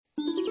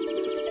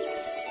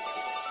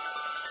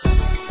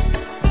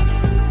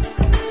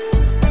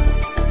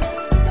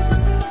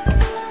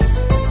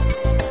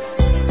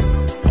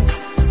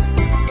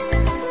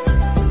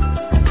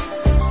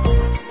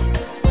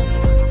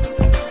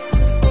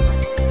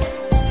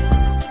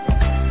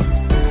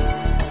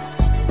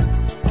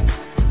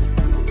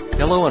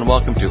Hello and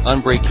welcome to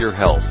Unbreak Your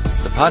Health,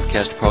 the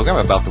podcast program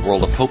about the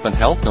world of hope and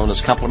health known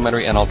as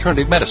complementary and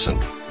alternative medicine.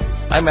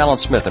 I'm Alan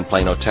Smith in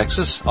Plano,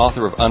 Texas,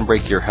 author of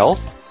Unbreak Your Health,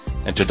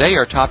 and today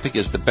our topic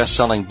is the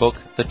best-selling book,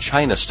 The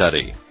China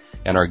Study,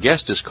 and our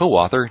guest is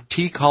co-author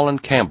T. Colin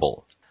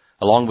Campbell.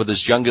 Along with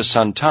his youngest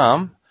son,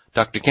 Tom,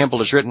 Dr. Campbell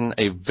has written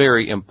a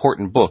very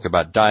important book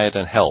about diet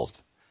and health.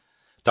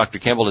 Dr.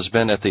 Campbell has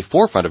been at the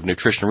forefront of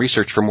nutrition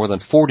research for more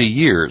than 40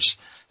 years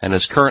and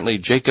is currently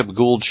Jacob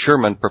Gould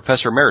Sherman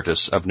Professor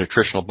Emeritus of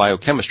Nutritional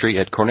Biochemistry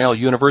at Cornell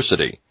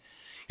University.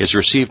 He has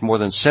received more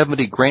than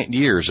 70 grant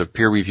years of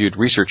peer-reviewed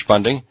research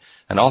funding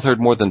and authored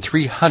more than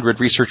 300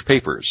 research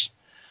papers.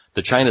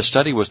 The China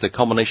Study was the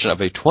culmination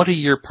of a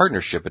 20-year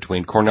partnership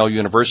between Cornell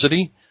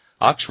University,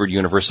 Oxford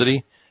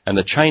University, and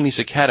the Chinese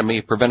Academy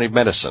of Preventive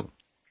Medicine.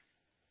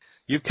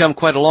 You've come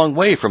quite a long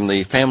way from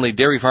the family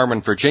dairy farm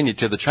in Virginia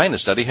to the China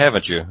Study,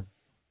 haven't you?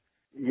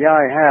 Yeah,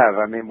 I have.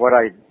 I mean, what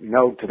I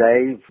know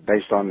today,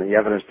 based on the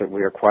evidence that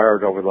we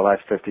acquired over the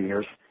last 50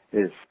 years,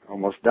 is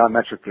almost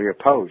diametrically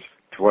opposed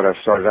to what I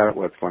started out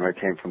with when I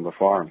came from the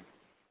farm.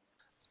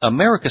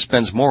 America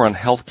spends more on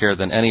health care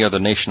than any other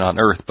nation on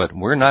earth, but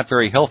we're not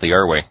very healthy,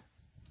 are we?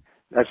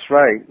 That's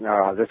right.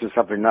 This is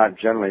something not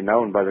generally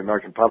known by the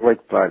American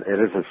public, but it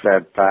is a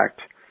sad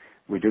fact.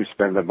 We do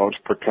spend the most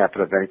per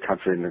capita of any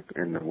country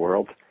in the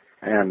world.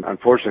 And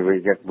unfortunately,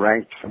 we get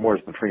ranked somewhere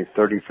between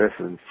 35th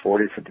and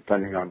 40th,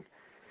 depending on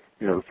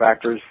the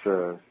factors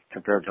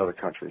compared to other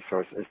countries.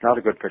 So it's not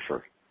a good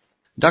picture.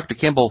 Dr.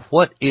 Campbell,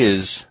 what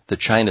is the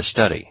China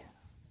Study?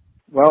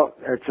 Well,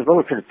 it's a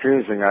little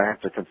confusing, I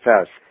have to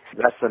confess.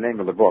 That's the name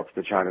of the book,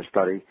 The China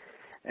Study.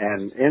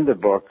 And in the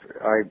book,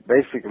 I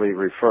basically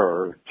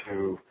refer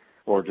to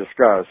or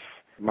discuss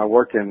my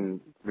work in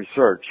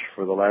research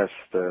for the last,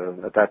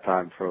 at that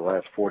time, for the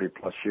last 40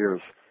 plus years.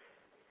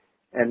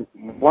 And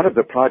one of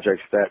the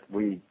projects that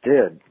we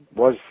did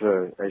was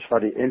a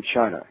study in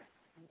China.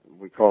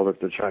 We called it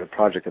the China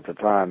Project at the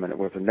time, and it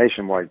was a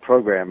nationwide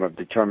program of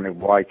determining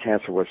why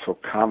cancer was so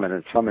common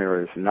in some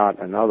areas and not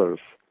in others.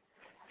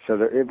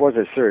 So it was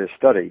a serious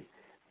study,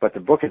 but the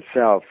book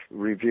itself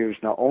reviews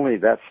not only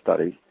that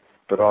study,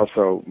 but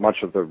also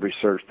much of the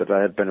research that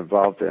I had been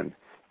involved in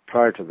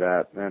prior to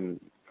that,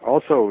 and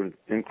also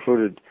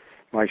included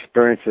my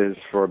experiences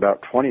for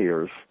about 20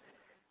 years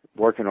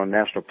working on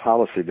national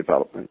policy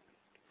development,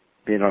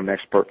 being on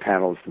expert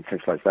panels and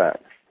things like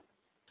that.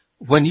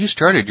 When you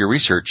started your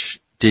research,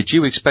 did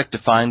you expect to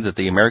find that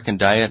the American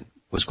diet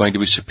was going to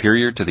be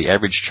superior to the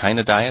average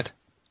China diet?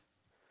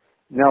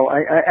 No,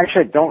 I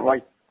actually don't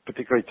like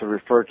particularly to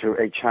refer to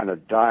a China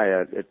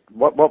diet.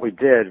 What we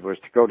did was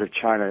to go to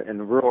China in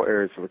the rural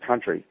areas of the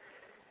country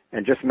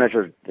and just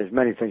measure as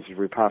many things as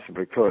we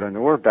possibly could. And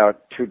there were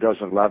about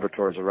 24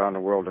 laboratories around the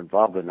world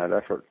involved in that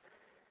effort.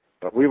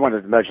 But we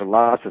wanted to measure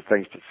lots of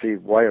things to see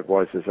why it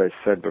was, as I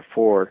said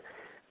before,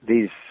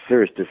 these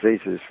serious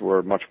diseases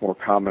were much more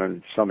common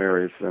in some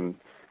areas and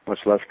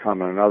much less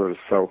common in others.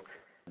 So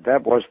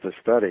that was the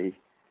study.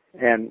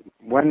 And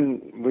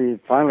when we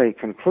finally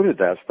concluded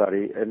that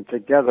study, and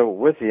together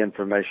with the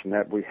information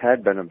that we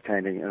had been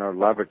obtaining in our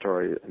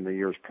laboratory in the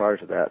years prior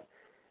to that,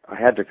 I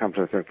had to come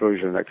to the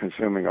conclusion that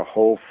consuming a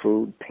whole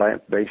food,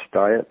 plant-based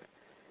diet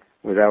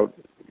without,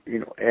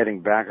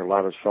 adding back a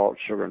lot of salt,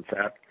 sugar, and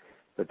fat,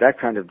 that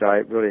kind of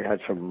diet really had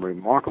some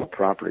remarkable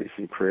properties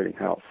in creating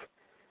health.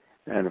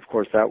 And, of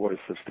course, that was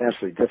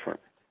substantially different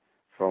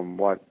from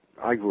what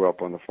I grew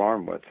up on the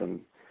farm with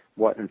and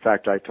what, in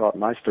fact, I taught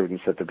my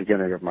students at the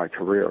beginning of my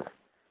career.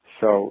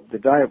 So the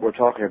diet we're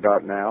talking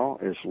about now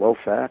is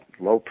low-fat,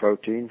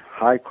 low-protein,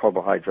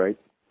 high-carbohydrate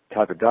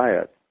type of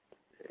diet.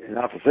 In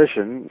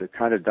opposition, the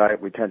kind of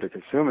diet we tend to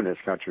consume in this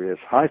country is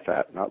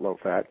high-fat, not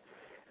low-fat.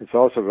 It's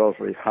also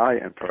relatively high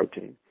in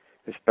protein,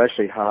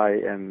 especially high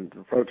in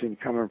the protein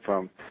coming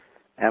from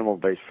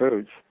animal-based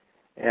foods,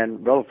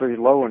 and relatively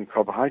low in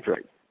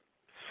carbohydrate.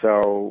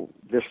 So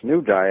this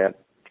new diet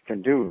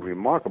can do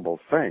remarkable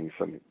things.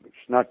 I mean, it's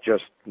not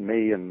just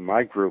me and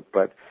my group,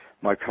 but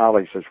my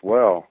colleagues as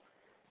well.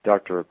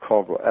 Dr.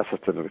 Caldwell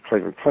Esselstyn of the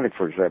Cleveland Clinic,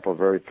 for example, a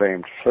very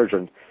famed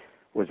surgeon,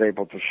 was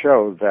able to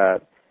show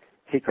that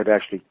he could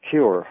actually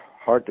cure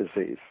heart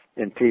disease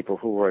in people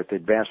who were at the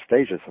advanced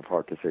stages of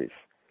heart disease.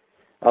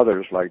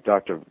 Others, like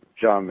Dr.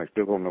 John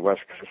McDougall in the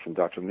West Coast and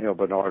Dr. Neil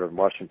Bernard in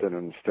Washington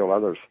and still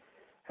others,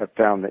 have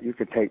found that you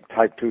can take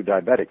type 2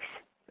 diabetics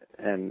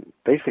and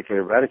basically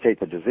eradicate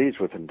the disease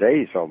within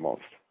days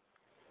almost.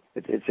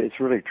 It's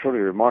really, truly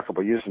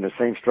remarkable using the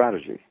same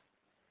strategy.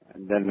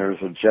 And then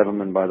there's a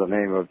gentleman by the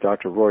name of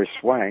Dr. Roy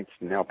Swank,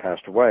 now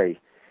passed away,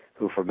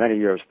 who for many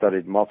years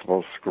studied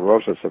multiple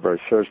sclerosis, a very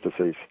serious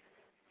disease,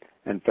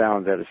 and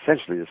found that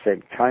essentially the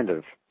same kind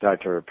of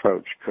dietary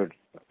approach could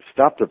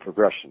stop the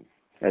progression,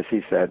 as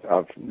he said,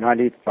 of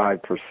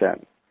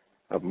 95%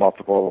 of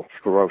multiple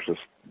sclerosis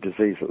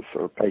diseases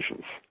or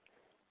patients.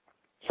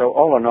 So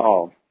all in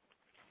all,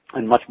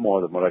 and much more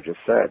than what I just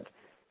said,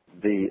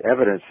 the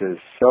evidence is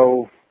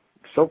so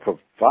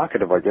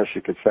provocative, I guess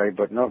you could say,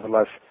 but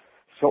nonetheless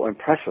so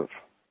impressive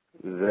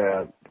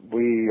that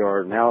we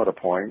are now at a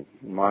point,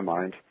 in my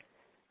mind,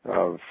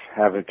 of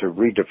having to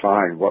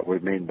redefine what we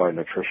mean by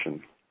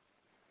nutrition.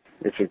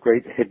 It's a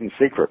great hidden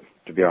secret,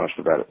 to be honest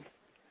about it.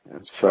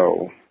 And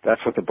so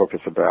that's what the book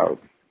is about,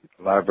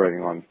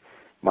 elaborating on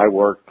my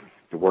work,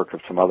 the work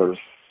of some others,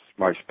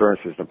 my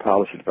experiences in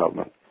policy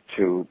development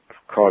to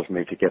cause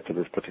me to get to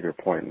this particular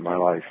point in my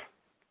life.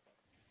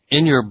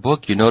 In your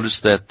book, you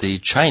notice that the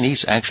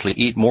Chinese actually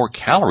eat more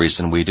calories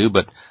than we do,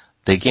 but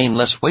they gain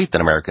less weight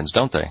than Americans,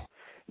 don't they?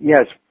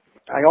 Yes.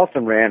 I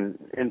often ran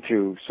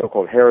into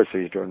so-called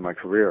heresies during my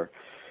career.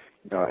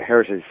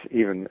 Heresies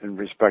even in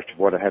respect of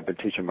what I had been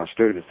teaching my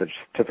students, the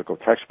typical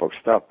textbook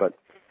stuff, but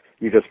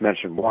you just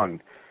mentioned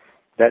one,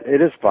 that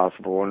it is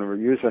possible when we're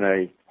using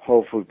a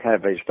whole food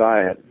plant-based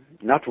diet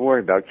not to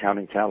worry about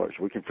counting calories.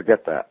 We can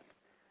forget that.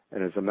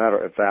 And as a matter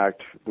of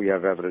fact, we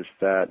have evidence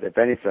that, if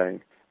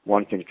anything,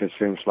 one can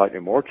consume slightly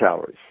more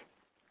calories,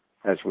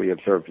 as we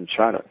observed in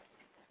China,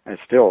 and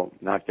still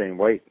not gain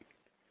weight.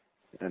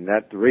 And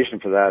the reason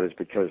for that is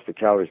because the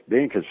calories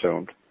being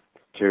consumed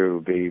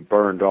to be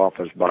burned off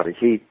as body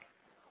heat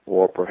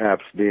or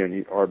perhaps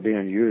are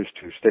being used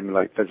to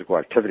stimulate physical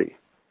activity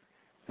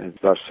and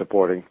thus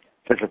supporting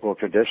physical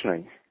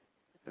conditioning.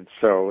 And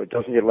so it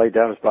doesn't get laid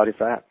down as body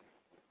fat.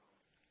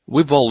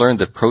 We've all learned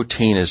that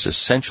protein is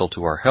essential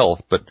to our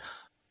health, but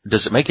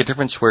does it make a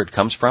difference where it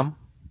comes from?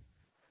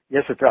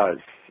 Yes, it does.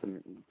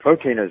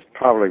 Protein has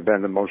probably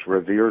been the most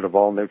revered of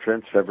all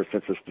nutrients ever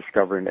since its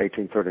discovery in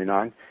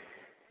 1839.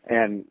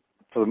 And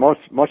for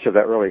much of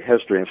that early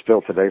history, and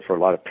still today for a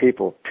lot of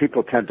people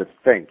tend to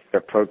think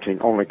that protein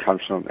only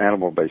comes from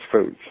animal-based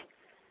foods.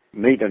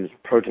 Meat and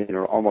protein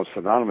are almost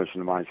synonymous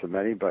in the minds of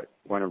many, but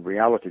when in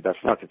reality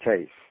that's not the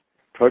case.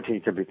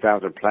 Protein can be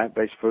found in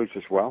plant-based foods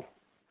as well.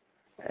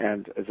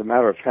 And as a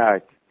matter of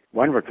fact,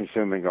 when we're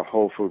consuming a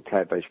whole food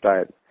plant-based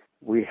diet,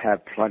 we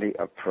have plenty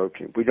of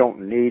protein. We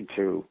don't need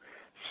to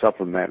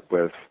supplement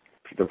with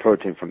the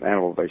protein from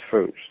animal-based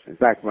foods. In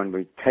fact, when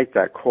we take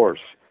that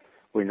course,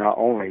 we not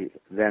only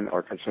then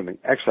are consuming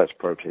excess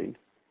protein,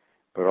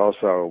 but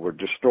also we're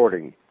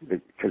distorting the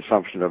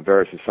consumption of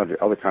various and sundry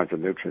other kinds of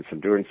nutrients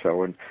in doing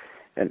so and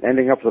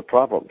ending up with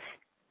problems.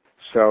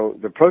 So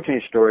the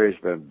protein story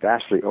has been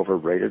vastly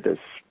overrated.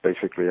 It's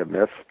basically a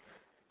myth.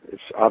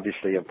 It's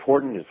obviously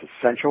important. It's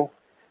essential.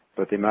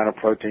 But the amount of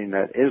protein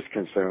that is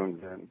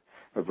consumed in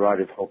a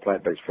variety of whole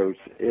plant-based foods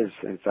is,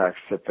 in fact,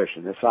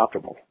 sufficient. It's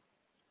optimal.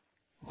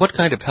 What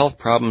kind of health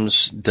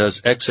problems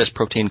does excess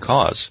protein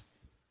cause?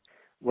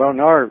 Well,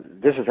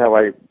 this is how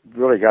I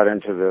really got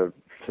into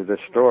this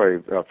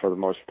story for the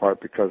most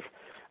part, because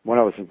when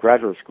I was in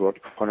graduate school at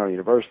Cornell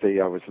University,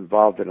 I was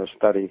involved in a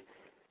study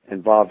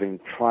involving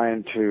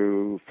trying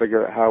to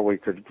figure out how we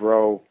could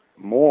grow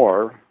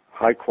more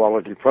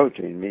high-quality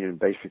protein, meaning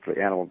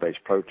basically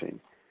animal-based protein.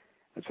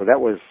 And so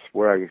that was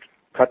where I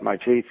cut my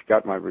teeth,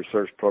 got my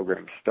research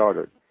program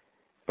started.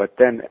 But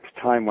then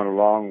as time went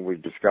along, we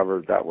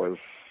discovered that was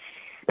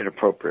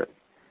inappropriate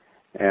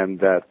and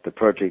that the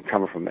protein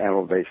coming from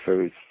animal-based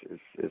foods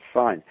is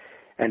fine.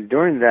 And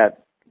during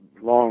that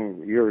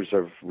long years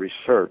of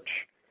research,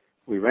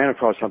 we ran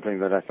across something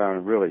that I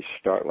found really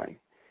startling.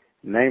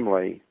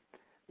 Namely,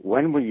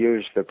 when we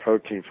use the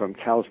protein from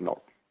cow's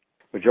milk,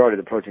 majority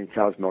of the protein in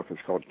cow's milk is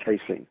called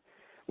casein.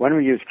 When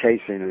we use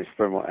casein in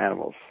experimental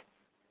animals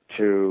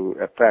to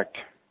affect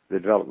the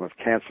development of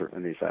cancer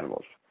in these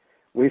animals,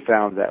 we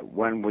found that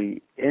when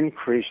we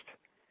increased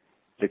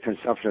the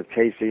consumption of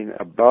casein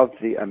above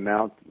the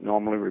amount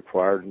normally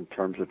required in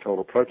terms of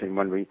total protein,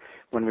 when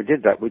we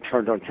did that, we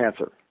turned on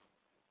cancer.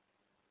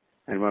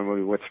 And when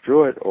we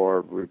withdrew it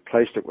or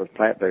replaced it with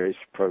plant-based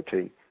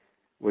protein,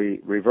 we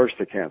reversed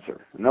the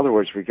cancer. In other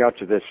words, we got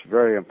to this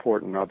very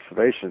important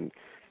observation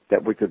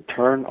that we could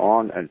turn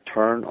on and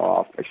turn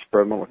off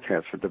experimental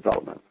cancer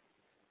development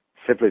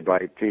simply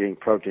by feeding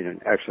protein in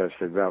excess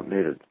of the amount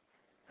needed.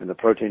 And the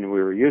protein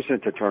we were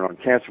using to turn on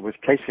cancer was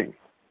casein,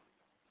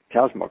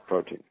 cow's milk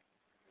protein.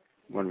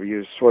 When we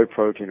used soy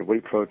protein and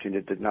wheat protein,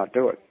 it did not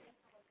do it.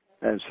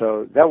 And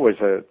so that was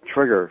a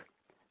trigger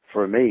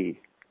for me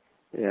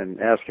in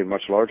asking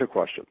much larger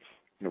questions.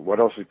 What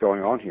else is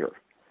going on here?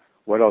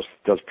 What else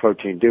does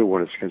protein do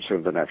when it's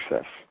consumed in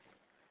excess?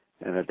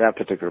 And at that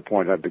particular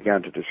point, I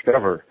began to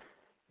discover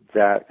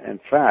that, in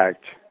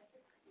fact,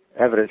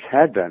 evidence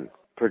had been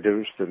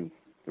produced in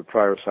the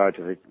prior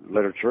scientific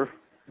literature,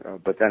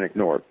 but then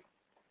ignored.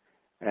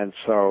 And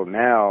so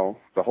now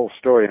the whole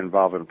story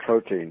involving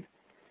protein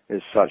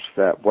is such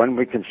that when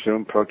we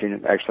consume protein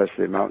in excess of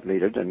the amount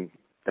needed, and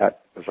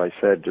that, as I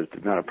said, the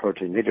amount of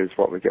protein needed is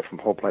what we get from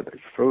whole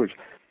plant-based foods,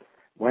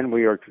 when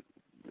we are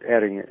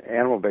adding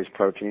animal-based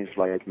proteins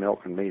like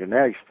milk and meat and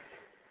eggs,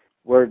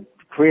 we're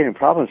creating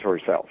problems for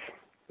ourselves.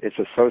 It's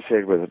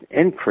associated with an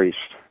increased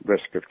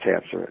risk of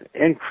cancer,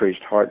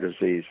 increased heart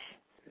disease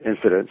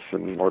incidence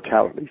and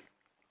mortality,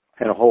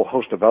 and a whole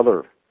host of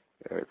other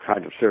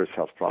kinds of serious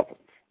health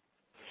problems.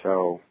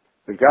 So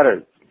we've got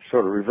to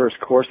sort of reverse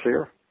course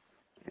here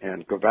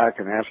and go back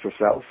and ask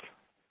ourselves,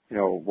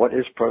 what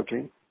is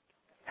protein?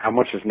 How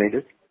much is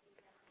needed?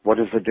 What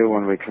does it do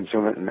when we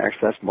consume it in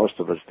excess? Most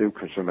of us do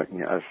consume it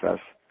in excess.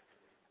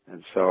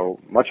 And so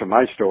much of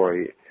my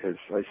story is,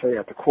 I say,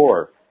 at the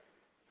core,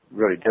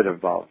 really did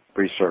involve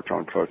research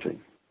on protein.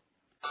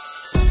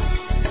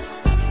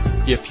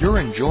 If you're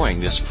enjoying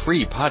this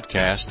free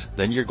podcast,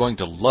 then you're going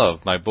to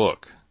love my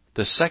book.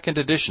 The second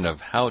edition of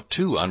How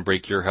to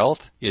Unbreak Your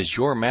Health is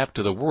your map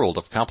to the world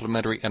of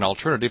complementary and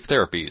alternative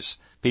therapies,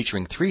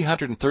 featuring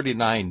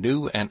 339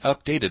 new and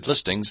updated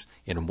listings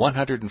in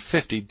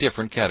 150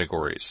 different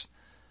categories.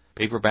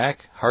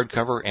 Paperback,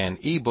 hardcover, and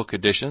ebook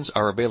editions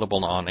are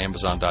available on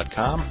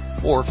Amazon.com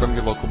or from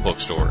your local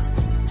bookstore.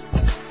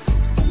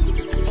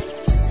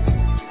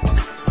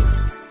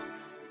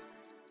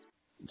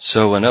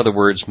 So, in other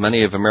words,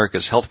 many of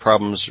America's health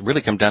problems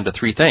really come down to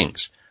three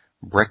things: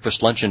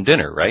 breakfast, lunch, and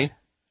dinner, right?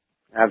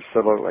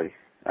 Absolutely.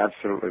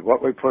 Absolutely.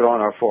 What we put on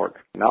our fork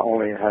not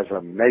only has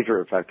a major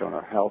effect on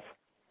our health,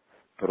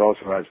 but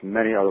also has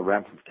many other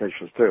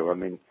ramifications too. I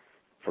mean,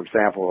 for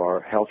example,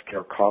 our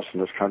healthcare costs in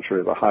this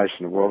country are the highest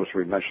in the world, as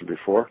we mentioned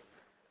before.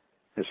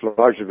 It's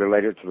largely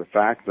related to the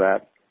fact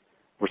that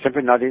we're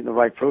simply not eating the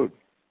right food.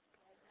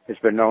 It's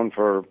been known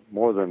for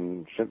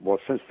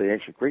since the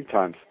ancient Greek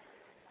times,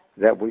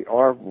 that we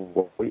are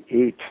what we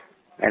eat,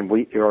 and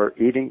we are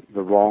eating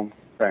the wrong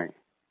thing.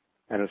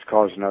 And it's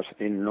causing us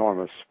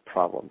enormous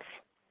problems.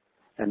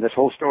 And this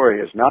whole story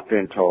has not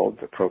been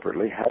told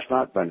appropriately, has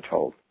not been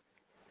told,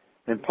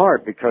 in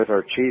part because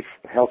our chief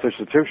health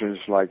institutions,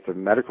 like the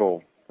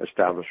medical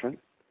establishment,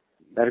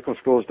 medical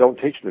schools don't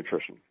teach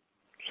nutrition.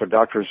 So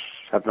doctors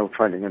have no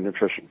training in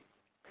nutrition.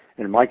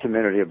 In my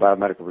community of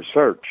biomedical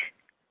research,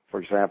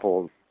 for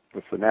example,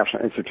 with the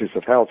National Institutes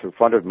of Health, who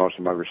funded most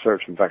of my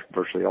research, in fact,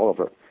 virtually all of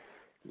it,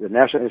 the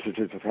National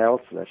Institutes of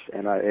Health, that's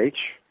NIH,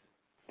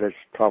 that's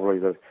probably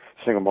the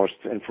single most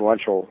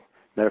influential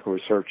medical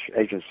research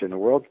agency in the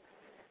world.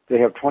 They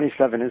have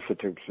 27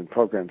 institutes and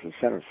programs and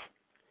centers.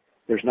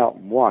 There's not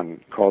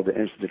one called the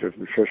Institute of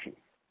Nutrition.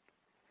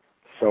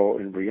 So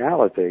in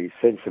reality,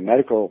 since the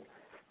medical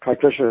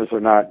practitioners are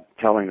not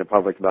telling the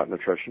public about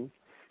nutrition,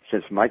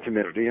 since my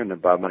community and the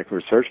biomedical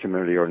research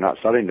community are not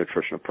studying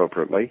nutrition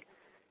appropriately,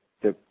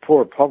 the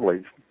poor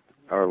public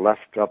are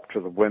left up to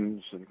the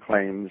whims and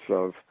claims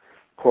of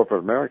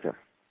corporate America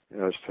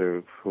as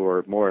to who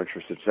are more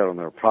interested in selling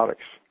their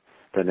products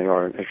than they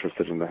are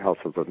interested in the health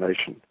of the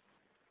nation.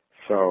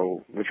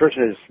 So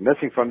nutrition is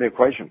missing from the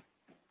equation.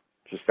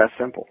 Just that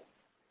simple.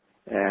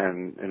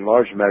 And in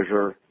large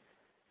measure,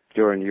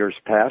 during years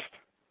past,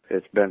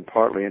 it's been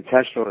partly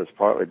intentional. It's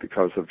partly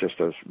because of just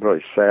a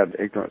really sad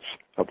ignorance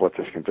of what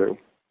this can do.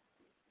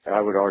 And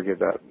I would argue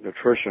that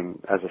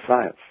nutrition as a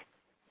science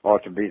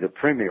ought to be the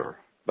premier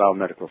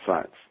biomedical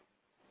science,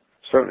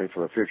 certainly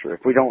for the future.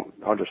 If we don't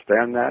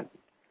understand that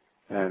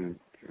and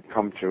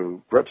come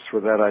to grips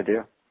with that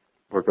idea,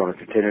 we're going to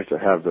continue to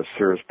have the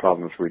serious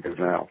problems we do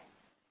now.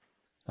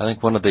 I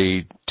think one of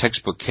the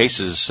textbook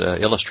cases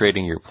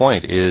illustrating your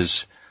point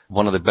is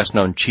one of the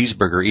best-known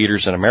cheeseburger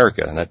eaters in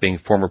America, and that being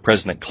former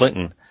President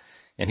Clinton.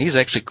 And he's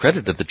actually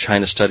credited the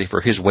China study for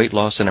his weight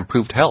loss and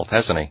improved health,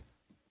 hasn't he?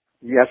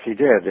 Yes, he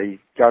did. He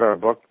got our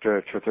book 2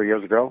 or 3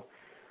 years ago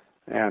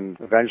and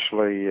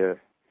eventually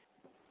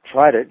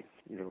tried it,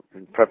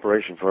 in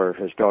preparation for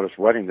his daughter's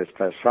wedding this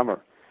past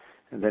summer,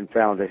 and then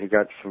found that he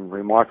got some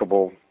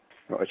remarkable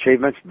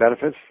achievements,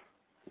 benefits,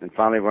 and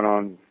finally went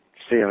on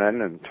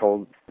CNN and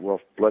told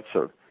Wolf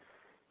Blitzer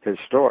his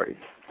story.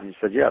 And he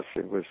said, yes,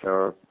 it was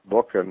our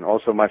book and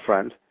also my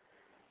friend,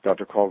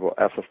 Dr. Caldwell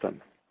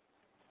Esselstyn,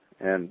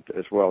 and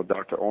as well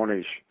Dr.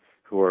 Ornish,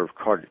 who are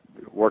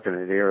working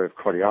in the area of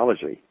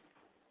cardiology,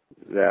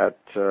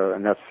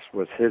 and that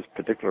was his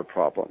particular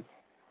problem,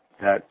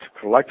 that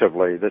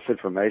collectively this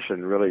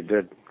information really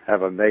did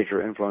have a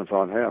major influence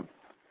on him.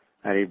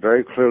 And he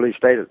very clearly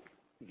stated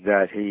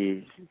that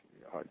he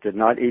did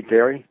not eat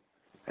dairy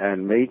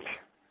and meat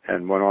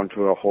and went on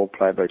to a whole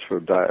plant-based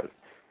food diet.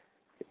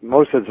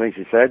 Most of the things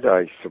he said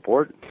I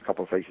support. A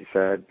couple of things he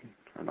said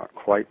are not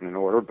quite in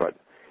order, but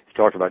he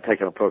talked about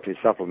taking a protein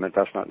supplement.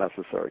 That's not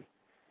necessary.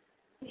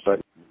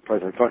 But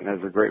President Clinton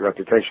has a great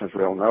reputation, as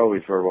we all know.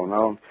 He's very well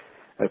known.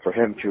 And for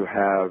him to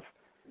have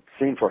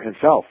seen for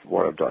himself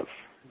what it does,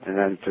 and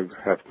then to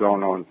have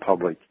gone on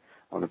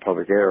the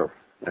public air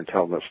and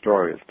tell the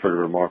story is pretty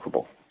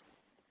remarkable.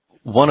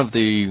 One of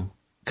the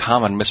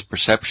common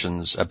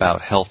misperceptions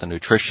about health and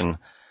nutrition,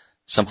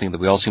 something that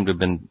we all seem to have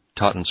been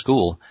taught in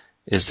school,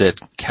 is that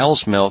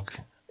cow's milk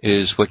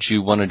is what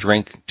you want to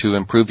drink to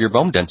improve your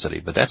bone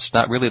density. But that's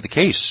not really the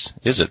case,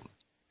 is it?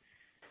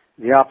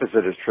 The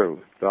opposite is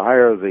true. The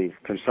higher the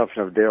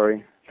consumption of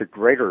dairy, the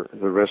greater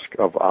the risk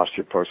of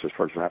osteoporosis,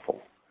 for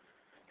example.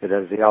 It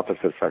has the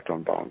opposite effect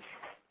on bones.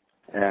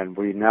 And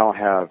we now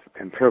have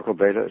empirical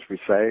data, as we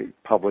say,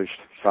 published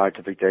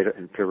scientific data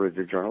in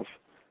peer-reviewed journals,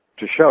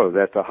 to show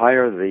that the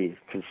higher the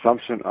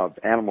consumption of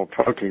animal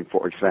protein,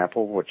 for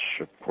example, which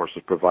of course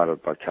is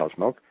provided by cow's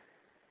milk,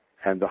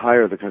 and the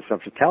higher the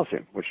consumption of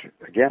calcium, which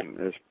again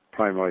is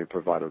primarily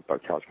provided by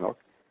cow's milk,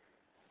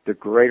 the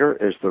greater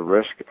is the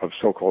risk of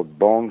so-called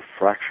bone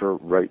fracture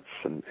rates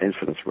and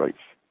incidence rates,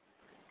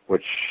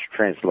 which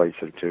translates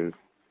into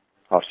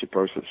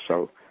osteoporosis.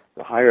 So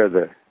the higher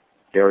the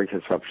dairy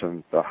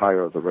consumption, the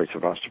higher the rates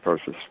of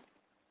osteoporosis.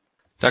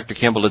 Dr.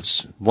 Campbell,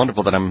 it's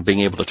wonderful that I'm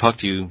being able to talk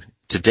to you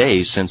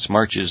today since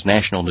March is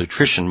National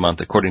Nutrition Month,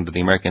 according to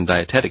the American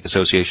Dietetic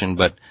Association,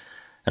 but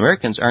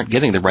Americans aren't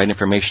getting the right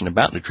information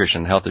about nutrition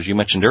and health, as you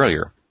mentioned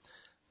earlier.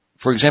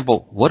 For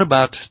example, what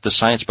about the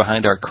science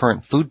behind our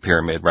current food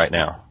pyramid right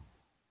now?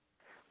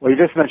 Well, you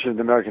just mentioned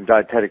the American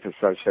Dietetic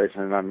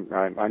Association,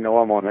 and I know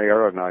I'm on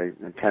air, and I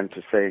intend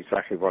to say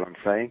exactly what I'm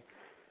saying.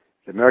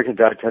 The American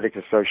Dietetic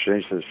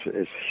Association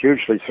is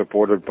hugely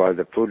supported by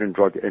the food and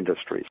drug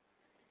industry.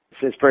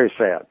 It's very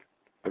sad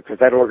because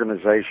that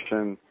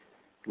organization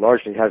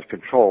largely has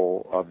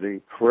control of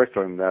the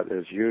curriculum that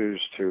is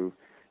used to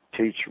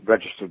teach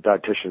registered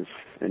dietitians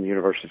in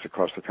universities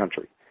across the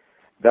country.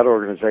 That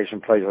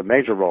organization plays a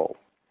major role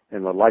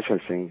in the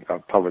licensing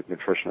of public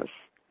nutritionists.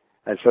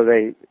 And so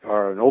they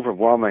are an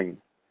overwhelming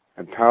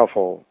and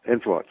powerful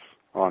influence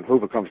on who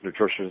becomes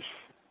nutritionists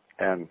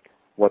and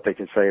what they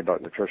can say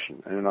about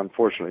nutrition. And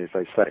unfortunately, as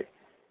I say,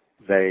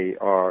 they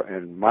are,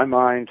 in my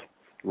mind,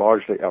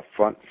 largely a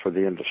front for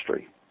the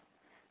industry.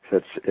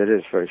 It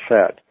is very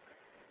sad.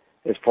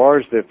 As far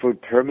as the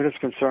food pyramid is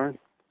concerned,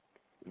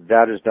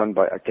 that is done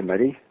by a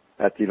committee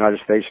at the United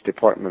States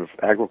Department of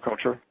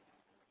Agriculture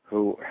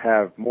who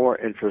have more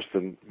interest,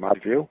 in my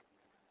view,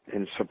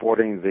 in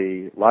supporting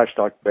the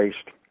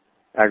livestock-based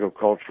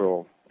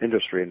agricultural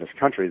industry in this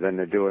country than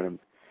they do in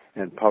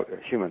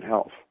human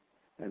health.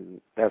 And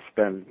that's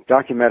been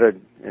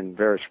documented in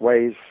various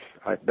ways.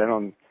 I've been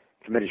on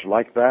committees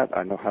like that.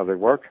 I know how they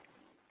work.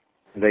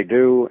 They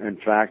do, in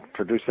fact,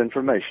 produce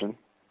information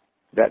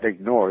that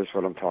ignores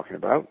what I'm talking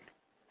about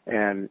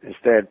and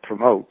instead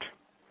promote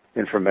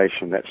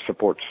information that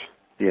supports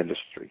the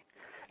industry,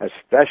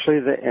 especially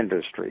the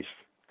industries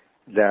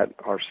that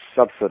are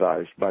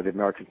subsidized by the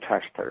American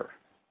taxpayer.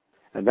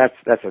 And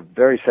that's a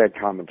very sad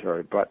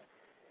commentary, but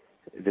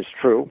it is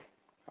true.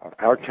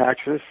 Our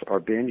taxes are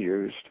being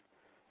used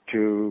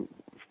to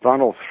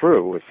funnel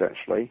through,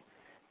 essentially,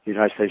 the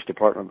United States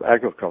Department of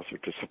Agriculture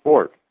to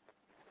support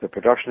the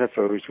production of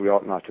foods we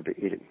ought not to be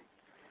eating.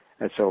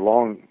 And so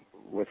along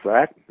with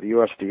that, the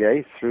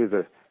USDA, through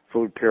the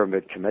Food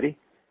Pyramid Committee,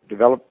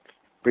 developed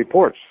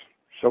reports,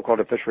 so-called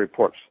official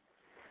reports,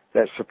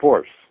 that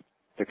supports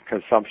the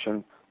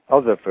consumption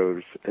of the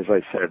foods, as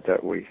I said,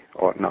 that we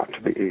ought not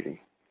to be eating.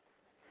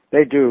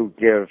 They do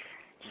give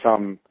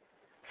some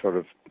sort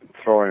of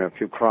throwing a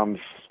few crumbs,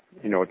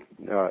 in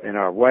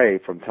our way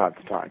from time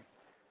to time.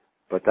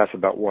 But that's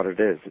about what it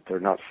is, that they're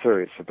not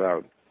serious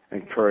about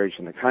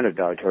encouraging the kind of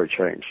dietary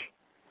change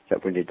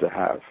that we need to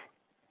have.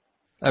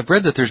 I've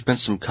read that there's been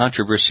some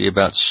controversy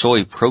about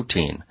soy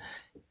protein.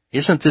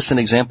 Isn't this an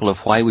example of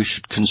why we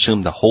should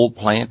consume the whole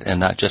plant and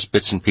not just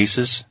bits and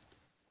pieces?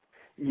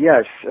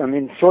 Yes. I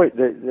mean,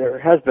 there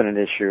has been an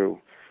issue,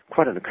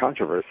 quite a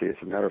controversy, as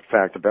a matter of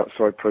fact, about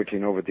soy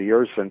protein over the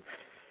years, and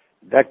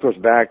that goes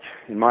back,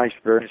 in my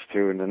experience,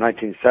 to in the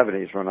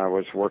 1970s when I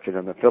was working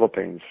in the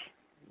Philippines.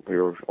 We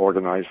were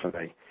organizing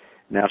a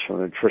national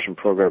nutrition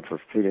program for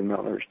feeding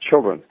malnourished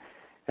children.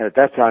 And at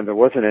that time, there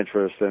was an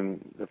interest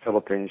in the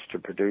Philippines to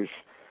produce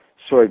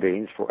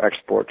soybeans for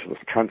export to the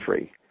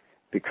country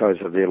because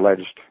of the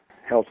alleged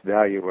health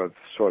value of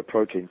soy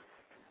protein.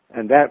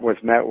 And that was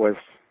met with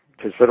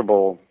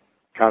considerable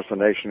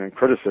consternation and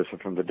criticism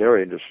from the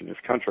dairy industry in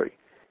this country.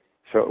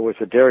 So it was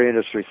the dairy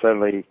industry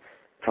suddenly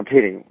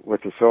competing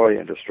with the soy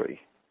industry.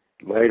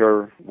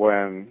 Later,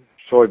 when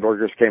soy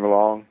burgers came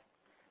along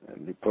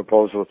and the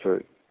proposal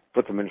to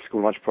put them in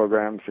school lunch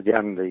programs,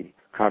 again, the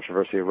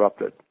controversy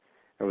erupted.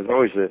 It was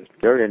always the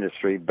dairy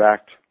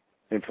industry-backed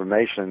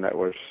information that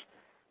was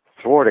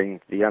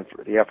thwarting the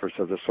efforts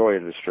of the soy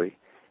industry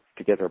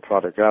to get their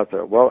product out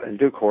there. Well, in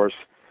due course,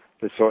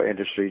 the soy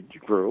industry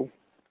grew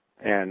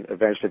and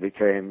eventually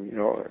became,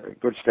 a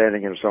good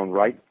standing in its own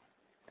right.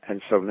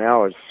 And so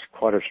now it's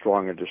quite a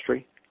strong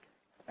industry.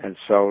 And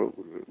so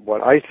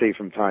what I see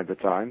from time to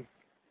time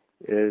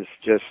is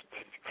just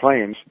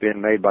claims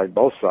being made by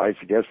both sides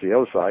against the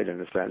other side,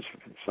 in a sense,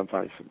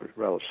 sometimes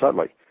rather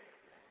subtly.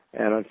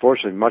 And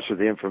unfortunately, much of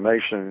the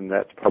information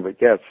that the public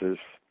gets is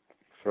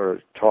sort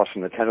of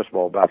tossing the tennis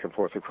ball back and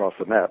forth across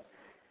the net,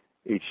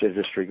 each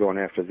industry going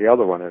after the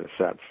other one, in a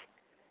sense.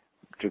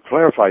 To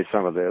clarify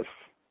some of this,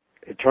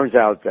 it turns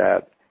out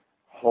that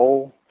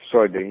whole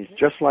soybeans,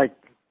 just like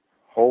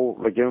whole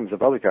legumes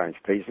of other kinds,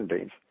 peas and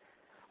beans,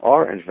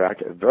 are, in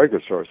fact, a very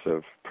good source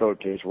of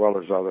protein as well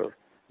as other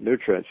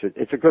nutrients.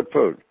 It's a good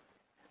food,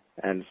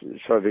 and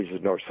soybeans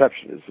is no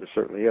exception, as it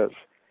certainly is.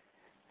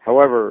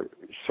 However,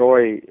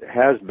 soy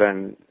has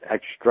been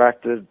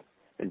extracted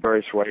in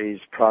various ways,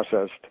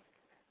 processed,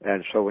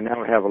 and so we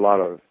now have a lot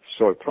of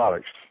soy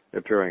products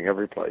appearing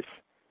every place.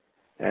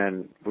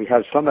 And we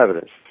have some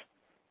evidence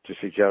to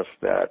suggest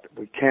that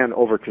we can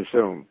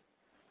overconsume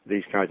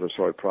these kinds of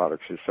soy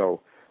products. And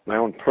so my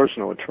own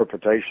personal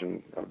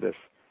interpretation of this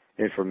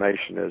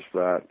information is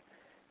that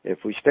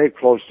if we stay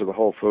close to the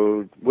whole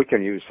food, we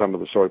can use some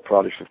of the soy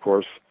products, of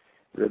course.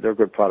 They're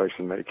good products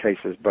in many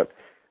cases, but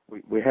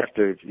we have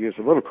to use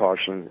a little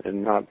caution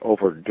in not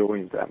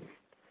overdoing them.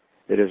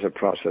 It is a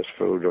processed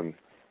food, and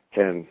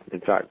can,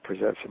 in fact,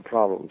 present some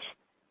problems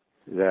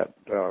that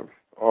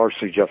are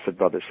suggested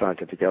by the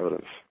scientific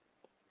evidence.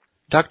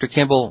 Dr.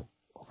 Campbell,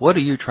 what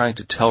are you trying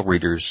to tell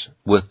readers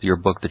with your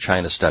book, The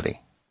China Study?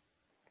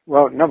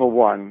 Well, number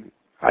one,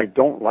 I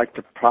don't like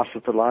to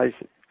proselytize.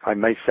 I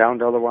may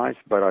sound otherwise,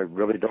 but I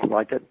really don't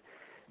like it.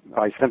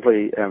 I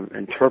simply am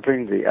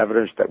interpreting the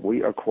evidence that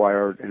we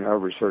acquired in our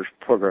research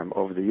program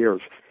over the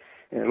years.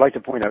 And I'd like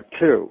to point out,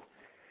 too,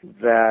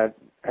 that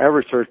our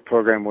research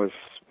program was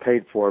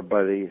paid for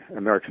by the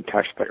American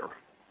taxpayer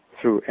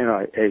through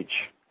NIH.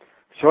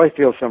 So I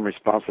feel some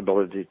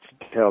responsibility to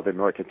tell the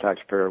American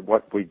taxpayer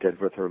what we did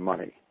with her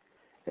money.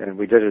 And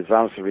we did it as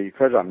honestly as we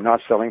could. I'm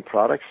not selling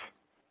products.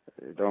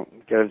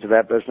 Don't get into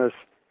that business.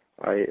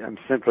 I am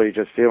simply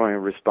just feeling a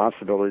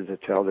responsibility to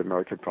tell the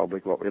American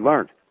public what we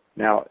learned.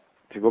 Now,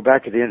 to go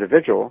back to the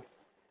individual,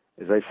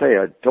 as I say,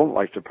 I don't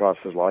like to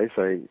proselytize.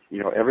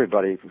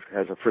 Everybody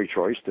has a free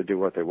choice to do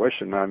what they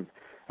wish, and I'm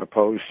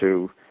opposed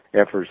to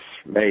efforts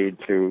made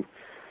to,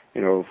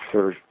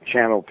 sort of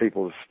channel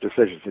people's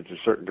decisions into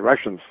certain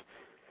directions.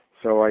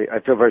 So I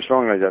feel very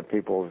strongly that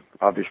people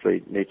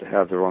obviously need to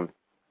have their own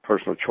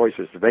personal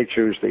choices. If they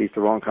choose to eat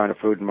the wrong kind of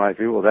food, in my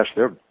view, well, that's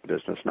their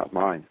business, not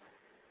mine.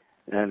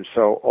 And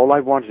so all I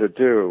wanted to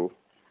do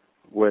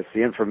with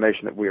the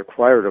information that we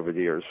acquired over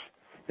the years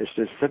is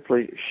to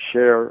simply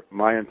share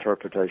my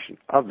interpretation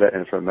of that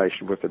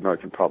information with the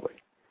American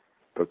public,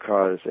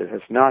 because it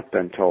has not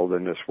been told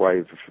in this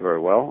way very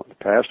well in the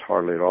past,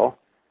 hardly at all.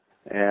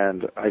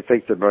 And I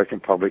think the American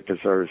public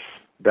deserves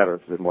better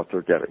than what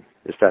they're getting.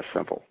 It's that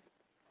simple.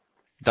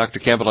 Dr.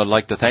 Campbell, I'd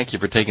like to thank you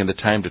for taking the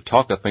time to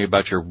talk with me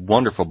about your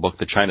wonderful book,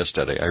 The China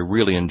Study. I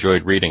really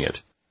enjoyed reading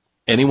it.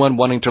 Anyone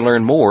wanting to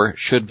learn more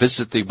should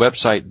visit the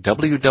website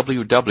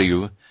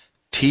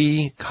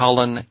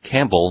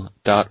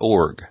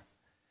www.tcolincampbell.org.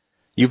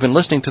 You've been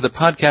listening to the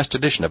podcast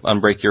edition of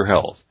Unbreak Your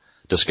Health,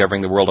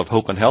 discovering the world of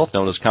hope and health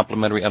known as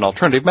complementary and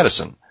alternative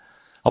medicine.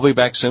 I'll be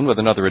back soon with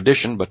another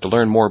edition, but to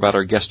learn more about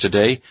our guest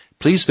today,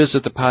 please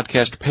visit the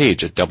podcast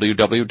page at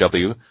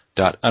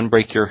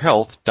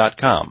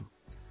www.unbreakyourhealth.com.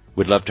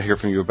 We'd love to hear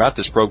from you about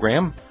this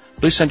program.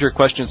 Please send your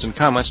questions and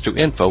comments to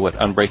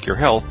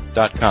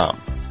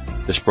info@unbreakyourhealth.com.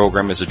 This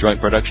program is a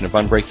joint production of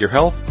Unbreak Your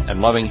Health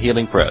and Loving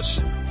Healing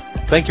Press.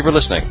 Thank you for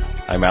listening.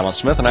 I'm Alan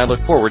Smith, and I look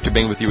forward to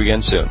being with you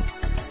again soon.